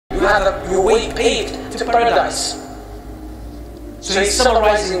have your way paved to paradise. So he's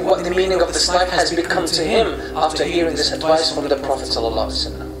summarizing what the meaning of this life has become to him after hearing this advice from the Prophet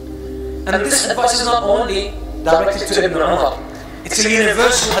ﷺ. And this advice is not only directed to Ibn Umar, it's a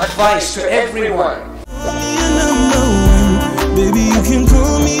universal advice to everyone. Baby, you can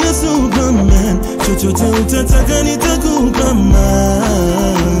call me a Superman.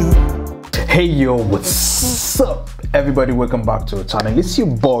 Hey yo, what's up everybody? Welcome back to our channel. It's your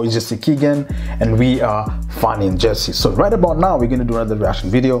boy Jesse Keegan and we are Fanny and Jessy. So right about now we're going to do another reaction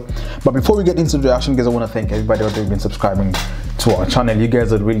video, but before we get into the reaction, guys, I want to thank everybody out there who's been subscribing to our channel. You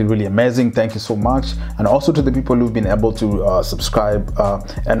guys are really amazing. Thank you so much. And also to the people who've been able to subscribe,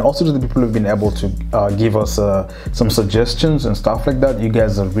 and also to the people who've been able to give us some suggestions and stuff like that. You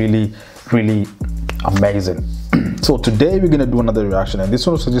guys are really amazing. So today we're gonna do another reaction, and this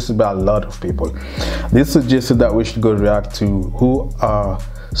one was suggested by a lot of people. They suggested that we should go react to who are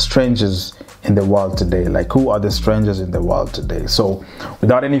strangers in the world today. Like, who are the strangers in the world today? So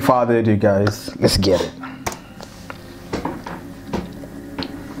without any further ado, guys, let's get it.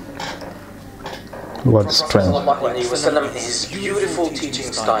 What's strange? His beautiful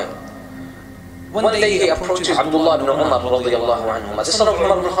teaching style. One day he approaches Abdullah ibn Umar radiallahu anhu, the son of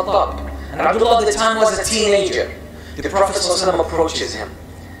Umar ibn Khattab. And Abdullah at the time was a teenager. The Prophet ﷺ approaches him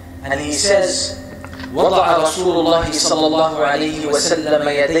and he says, وَضَعَ رَسُولُ اللَّهِ صَلَّى اللَّهُ عَلَيْهِ وَسَلَّمَ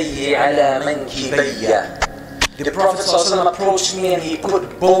يَدَيْهِ عَلَى مَنْكِبَيَّ. The Prophet ﷺ approached me and he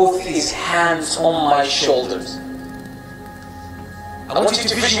put both his hands on my shoulders. I want you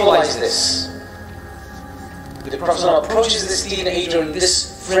to visualize this. The Prophet ﷺ approaches this teenager in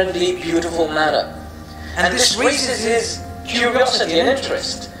this friendly, beautiful manner. And this raises his curiosity and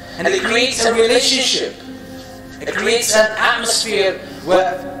interest. And it creates a relationship. It creates an atmosphere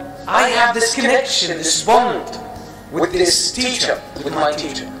where I have this connection, this bond with this teacher, with my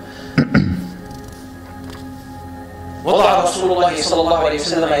teacher. وضع رسول الله صلى الله عليه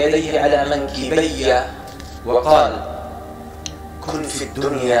وسلم يديه على منكبي وقال كن في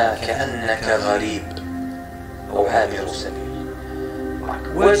الدنيا كأنك غريب أو عابر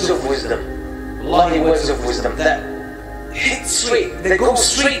سبيل. Words of wisdom, wallahi, words of wisdom that hit straight, they go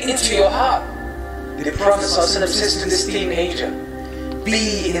straight into your heart. The Prophet ﷺ says to this teenager,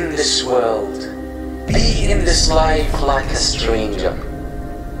 be in this world, be in this life like a stranger,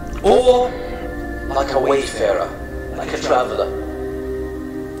 or like a wayfarer, like a traveler.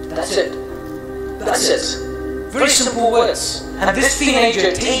 That's it. That's it. Very simple words. And this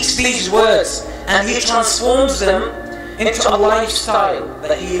teenager takes these words and he transforms them into a lifestyle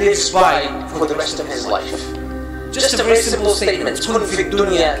that he lives by for the rest of his life. Just a very simple statement. كن في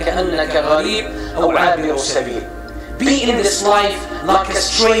الدنيا كأنك غريب أو عابر سبيل. Be in this life like a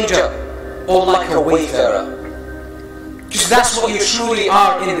stranger or like a wayfarer. Because that's what you truly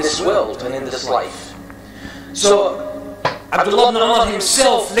are in this world and in this life. So Abdullah ibn Umar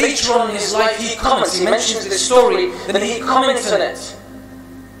himself, later on in his life, he comments, he mentions this story, then he comments on it.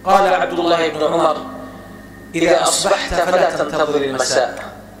 قال عبد الله بن عمر إذا أصبحت فلا تنتظر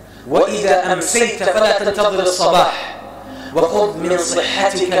المساء وإذا أمسيت فلا تنتظر الصباح وخذ من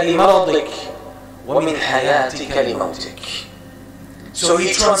صحتك لمرضك ومن حياتك لموتك. So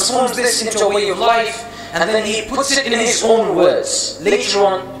he transforms this into a way of life and then he puts it in his own words. Later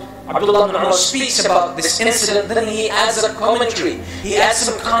on, Abdullah ibn Umar speaks about this incident, then he adds a commentary, he adds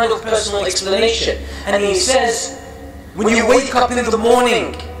some kind of personal explanation, and he says, when you wake up in the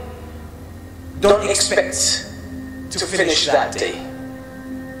morning, don't expect to finish that day.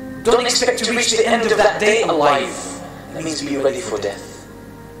 Don't expect to reach the end of that day alive. That means be ready for death.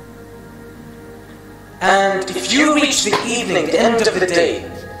 And if you reach the evening, the end of the day,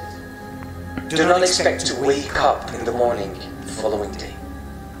 do not expect to wake up in the morning the following day.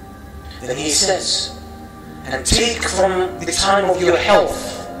 Then he says, and take from the time of your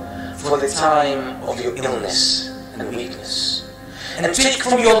health for the time of your illness and weakness. And take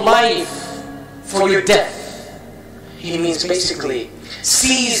from your life for your death. He means basically,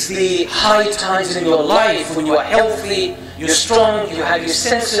 seize the high times in your life when you are healthy, you're strong, you have your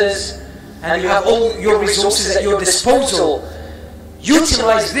senses, and you have all your resources at your disposal.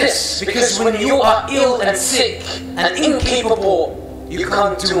 Utilize this, because when you are ill and sick and incapable, you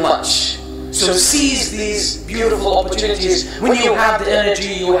can't do much. So seize these beautiful opportunities when you have the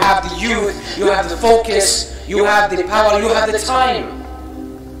energy, you have the youth, you have the focus, you have the power, you have the time.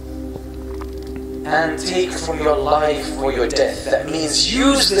 And take from your life for your death. That means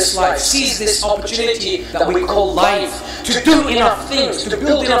use this life, seize this opportunity that we call life to do enough things, to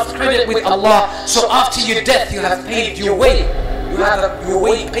build enough credit with Allah, so after your death you have paved your way. You have your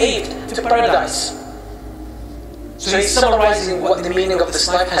way paved to paradise. So he's summarizing what the meaning of this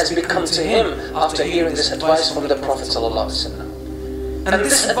life has become to him after hearing this advice from the Prophet ﷺ. And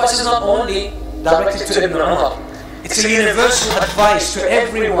this advice is not only directed to Ibn Umar, it's a universal advice to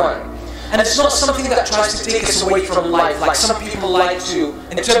everyone. And it's not something that tries to take us away from life, like some people like to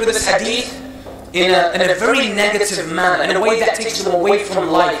interpret this hadith in a very negative manner, in a way that takes them away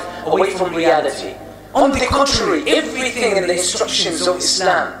from life, away from reality. On the contrary, everything in the instructions of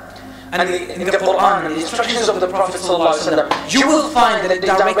Islam and in the Quran and the instructions of the Prophet ﷺ, you will find that it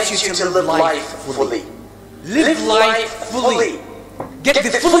directs you to live life fully. Live life fully. Get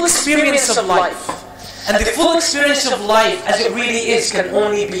the full experience of life. And the full experience of life as it really is can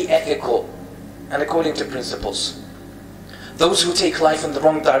only be ethical and according to principles. Those who take life in the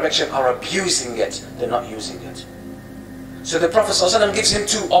wrong direction are abusing it, they're not using it. So the Prophet ﷺ gives him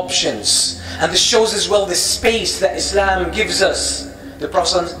two options, and this shows as well the space that Islam gives us. The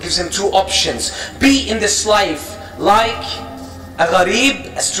Prophet gives him two options: be in this life like a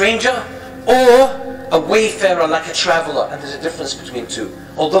gharib, a stranger, or a wayfarer, like a traveler. And there's a difference between two,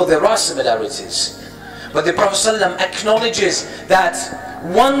 although there are similarities. But the Prophet ﷺ acknowledges that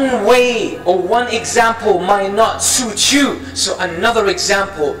one way or one example might not suit you, so another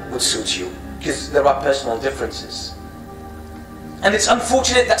example would suit you, because there are personal differences. And it's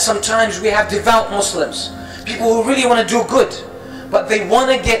unfortunate that sometimes we have devout Muslims, people who really want to do good, but they want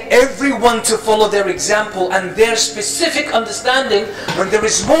to get everyone to follow their example and their specific understanding, when there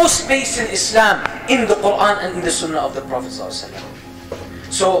is more space in Islam, in the Quran and in the Sunnah of the Prophet ﷺ.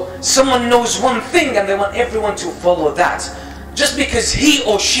 So someone knows one thing and they want everyone to follow that, just because he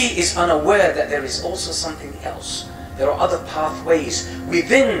or she is unaware that there is also something else. There are other pathways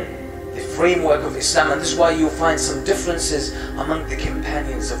within the framework of Islam, and this is why you find some differences among the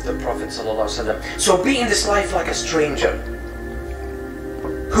companions of the Prophet ﷺ. So be in this life like a stranger.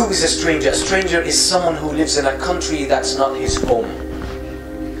 Who is a stranger? A stranger is someone who lives in a country that's not his home.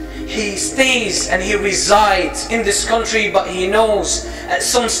 He stays and he resides in this country, but he knows at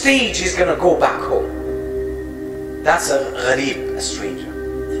some stage he's going to go back home. That's a gharib, a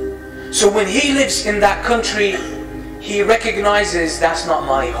stranger. So when he lives in that country, he recognizes that's not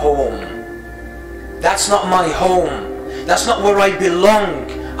my home. That's not my home. That's not where I belong.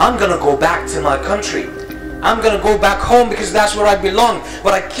 I'm going to go back to my country. I'm going to go back home because that's where I belong.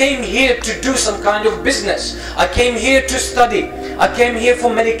 But I came here to do some kind of business. I came here to study. I came here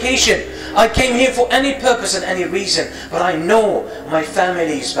for medication. I came here for any purpose and any reason. But I know my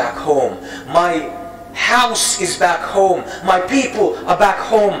family is back home. My house is back home. My people are back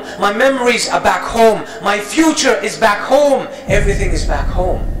home. My memories are back home. My future is back home. Everything is back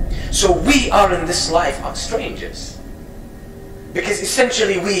home. So we are in this life are strangers. Because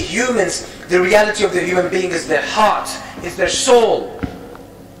essentially we humans, the reality of the human being is their heart, is their soul.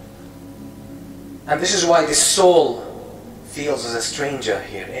 And this is why this soul feels as a stranger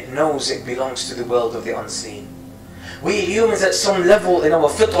here. It knows it belongs to the world of the unseen. We humans at some level in our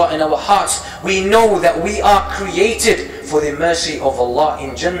fitrah, in our hearts, we know that we are created for the mercy of Allah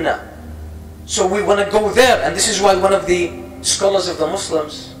in Jannah. So we want to go there, and this is why one of the scholars of the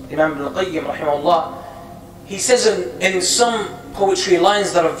Muslims, Imam Ibn al-Qayyim rahimahullah, he says in some poetry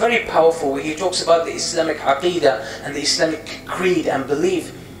lines that are very powerful, where he talks about the Islamic aqidah and the Islamic creed and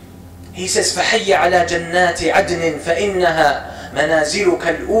belief. He says, فَحَيَّ عَلَى جَنَّاتِ عَدْنٍ فَإِنَّهَا مَنَازِلُكَ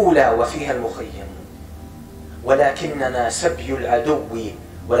الْأُولَى وَفِيهَا الْمُخَيَّمُ ولكننا سبي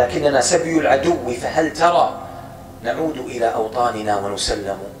العدو فهل ترى نعود إلى أوطاننا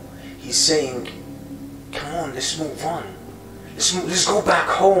ونسلم. He's saying, come on, let's move on. Let's go back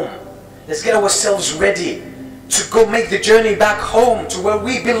home. Let's get ourselves ready to go make the journey back home to where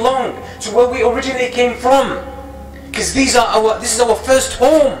we belong, to where we originally came from. Because this is our first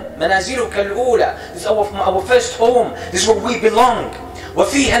home. منازلك الأولى. This is our first home. This is where we belong.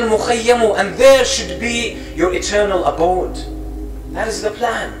 وَفِيهَا الْمُخَيَّمُ, and there should be your eternal abode. That is the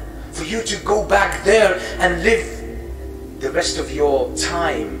plan, for you to go back there and live the rest of your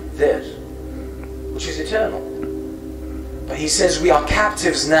time there, which is eternal. But he says we are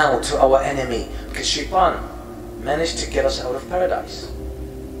captives now to our enemy, because shaitan managed to get us out of paradise.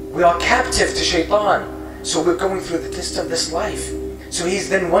 We are captive to shaitan, so we're going through the test of this life. So he's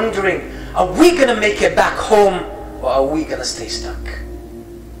then wondering, are we going to make it back home, or are we going to stay stuck?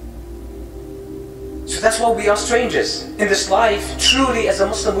 So that's why we are strangers in this life. Truly, as a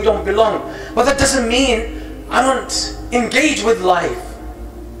Muslim, we don't belong. But that doesn't mean I don't engage with life.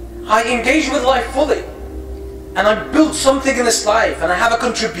 I engage with life fully. And I build something in this life, and I have a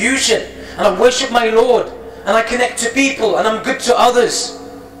contribution, and I worship my Lord, and I connect to people, and I'm good to others.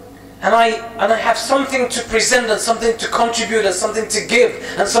 And I have something to present, and something to contribute, and something to give,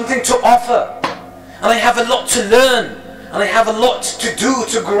 and something to offer. and I have a lot to learn, and I have a lot to do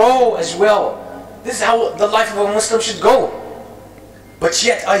to grow as well. This is how the life of a Muslim should go. But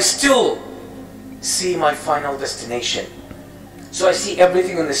yet I still see my final destination. So I see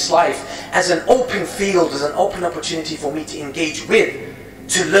everything in this life as an open field, as an open opportunity for me to engage with,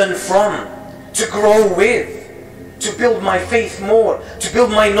 to learn from, to grow with, to build my faith more, to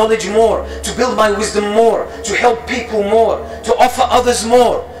build my knowledge more, to build my wisdom more, to help people more, to offer others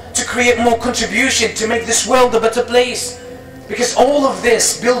more, to create more contribution, to make this world a better place. Because all of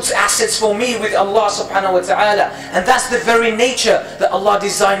this builds assets for me with Allah subhanahu wa ta'ala. And that's the very nature that Allah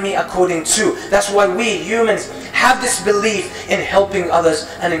designed me according to. That's why we humans have this belief in helping others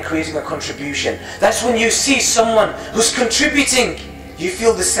and in creating a contribution. That's when you see someone who's contributing, you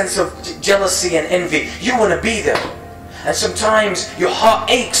feel this sense of jealousy and envy. You want to be there. And sometimes your heart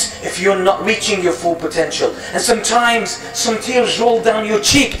aches if you're not reaching your full potential. And sometimes some tears roll down your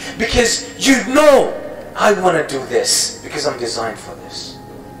cheek because you know, I want to do this because I'm designed for this.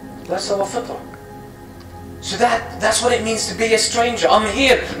 That's our fitrah. So that's what it means to be a stranger. I'm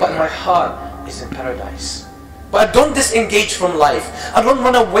here, but my heart is in paradise. But I don't disengage from life. I don't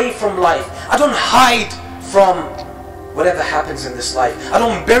run away from life. I don't hide from whatever happens in this life. I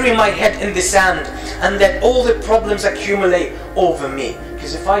don't bury my head in the sand and let all the problems accumulate over me.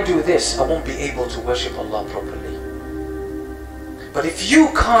 Because if I do this, I won't be able to worship Allah properly. But if you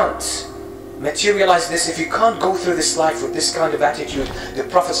can't materialize this, if you can't go through this life with this kind of attitude, the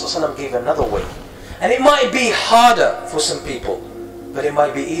Prophet ﷺ gave another way. And it might be harder for some people, but it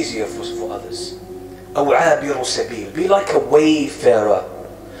might be easier for others. أَوْعَابِرُ سَبِيلٍ. Be like a wayfarer.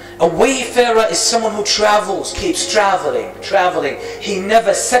 A wayfarer is someone who travels, keeps traveling. He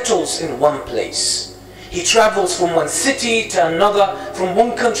never settles in one place. He travels from one city to another, from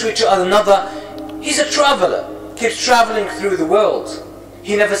one country to another. He's a traveler, keeps traveling through the world.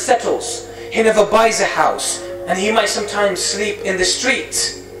 He never settles. He never buys a house. And he might sometimes sleep in the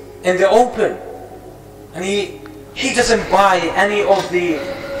street, in the open. And he doesn't buy any of the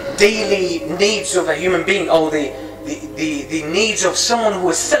daily needs of a human being, or the needs of someone who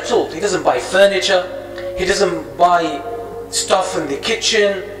is settled. He doesn't buy furniture. He doesn't buy stuff in the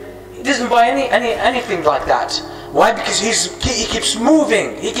kitchen. He doesn't buy anything like that. Why? Because he keeps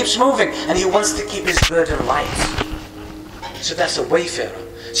moving. He keeps moving, and he wants to keep his burden light. So that's a wayfarer.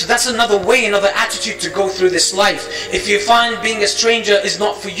 So that's another way, another attitude to go through this life. If you find being a stranger is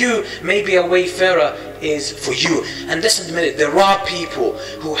not for you, maybe a wayfarer is for you. And let's admit it, there are people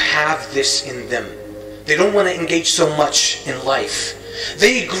who have this in them. They don't want to engage so much in life.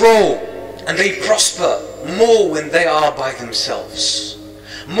 They grow and they prosper more when they are by themselves.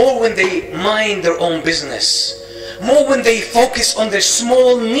 More when they mind their own business. More when they focus on their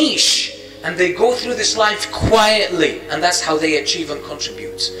small niche. And they go through this life quietly, and that's how they achieve and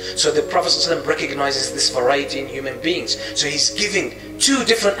contribute. So the Prophet ﷺ recognizes this variety in human beings. So he's giving two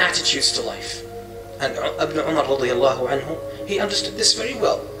different attitudes to life. And Ibn Umar radiallahu anhu, he understood this very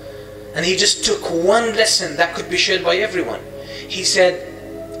well. And he just took one lesson that could be shared by everyone. He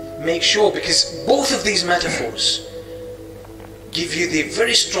said, make sure, because both of these metaphors give you the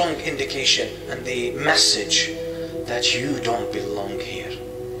very strong indication and the message that you don't belong here.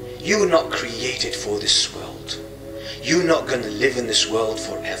 You're not created for this world. You're not going to live in this world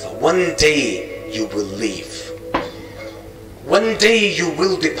forever. One day you will leave. One day you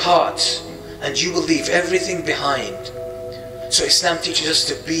will depart and you will leave everything behind. So Islam teaches us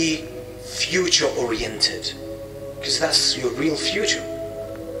to be future oriented, because that's your real future.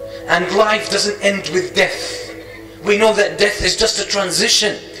 And life doesn't end with death. We know that death is just a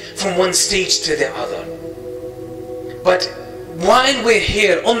transition from one stage to the other. But while we're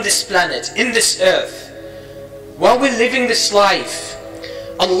here on this planet, in this earth, while we're living this life,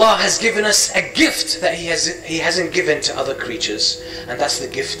 Allah has given us a gift that He hasn't given to other creatures, and that's the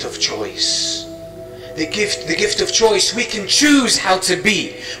gift of choice. The gift of choice. We can choose how to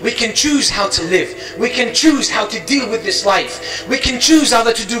be. We can choose how to live. We can choose how to deal with this life. We can choose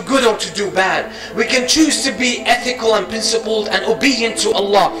either to do good or to do bad. We can choose to be ethical and principled and obedient to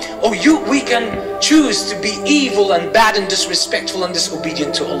Allah. Or we can choose to be evil and bad and disrespectful and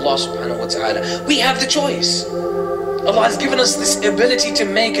disobedient to Allah subhanahu wa ta'ala. We have the choice. Allah has given us this ability to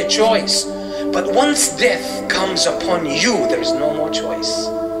make a choice. But once death comes upon you, there is no more choice.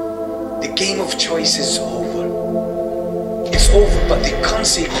 The game of choice is over. It's over, but the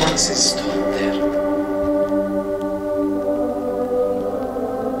consequences stop there.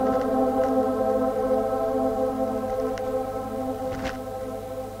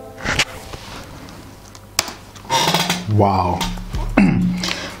 Wow.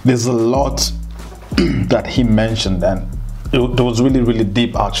 There's a lot that he mentioned, and it was really, really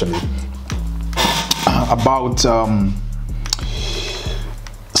deep actually. about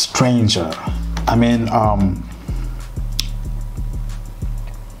stranger. I mean,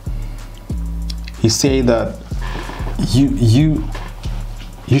 he say that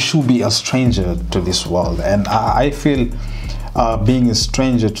you should be a stranger to this world, and I feel being a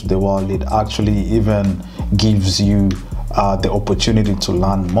stranger to the world, it actually even gives you the opportunity to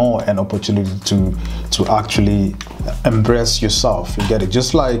learn more and opportunity to actually embrace yourself. You get it?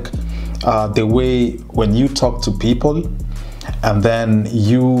 Just like the way when you talk to people and then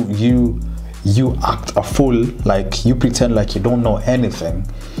you act a fool, like you pretend like you don't know anything,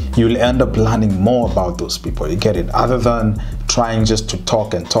 you'll end up learning more about those people. You get it? Other than trying just to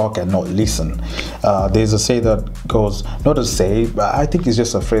talk and not listen. There's a say that goes, not a say, but I think it's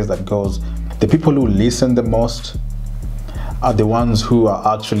just a phrase that goes, the people who listen the most are the ones who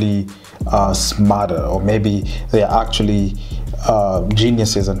are actually smarter, or maybe they are actually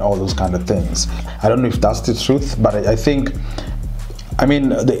geniuses and all those kind of things. I don't know if that's the truth, but I think, I mean,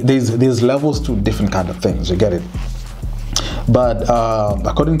 there's levels to different kind of things. You get it? But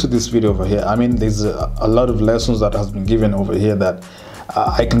according to this video over here, I mean, there's a lot of lessons that has been given over here that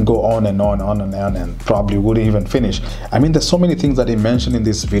I can go on and on and probably wouldn't even finish. I mean, there's so many things that he mentioned in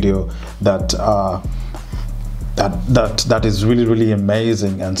this video that that is really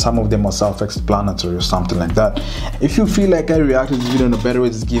amazing, and some of them are self-explanatory or something like that. If you feel like I reacted to this video in a better way,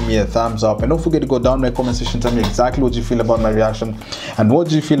 just give me a thumbs up, and don't forget to go down in the comment section, tell me exactly what you feel about my reaction and what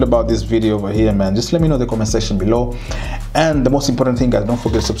do you feel about this video over here, man. Just let me know in the comment section below. And the most important thing, guys, don't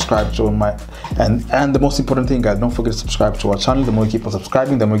forget to subscribe to my and the most important thing, guys, don't forget to subscribe to our channel. The more you keep on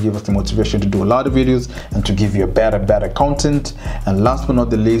subscribing, the more you give us the motivation to do a lot of videos and to give you a better content. And last but not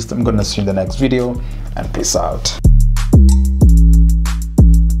the least, I'm gonna see you in the next video, and peace out.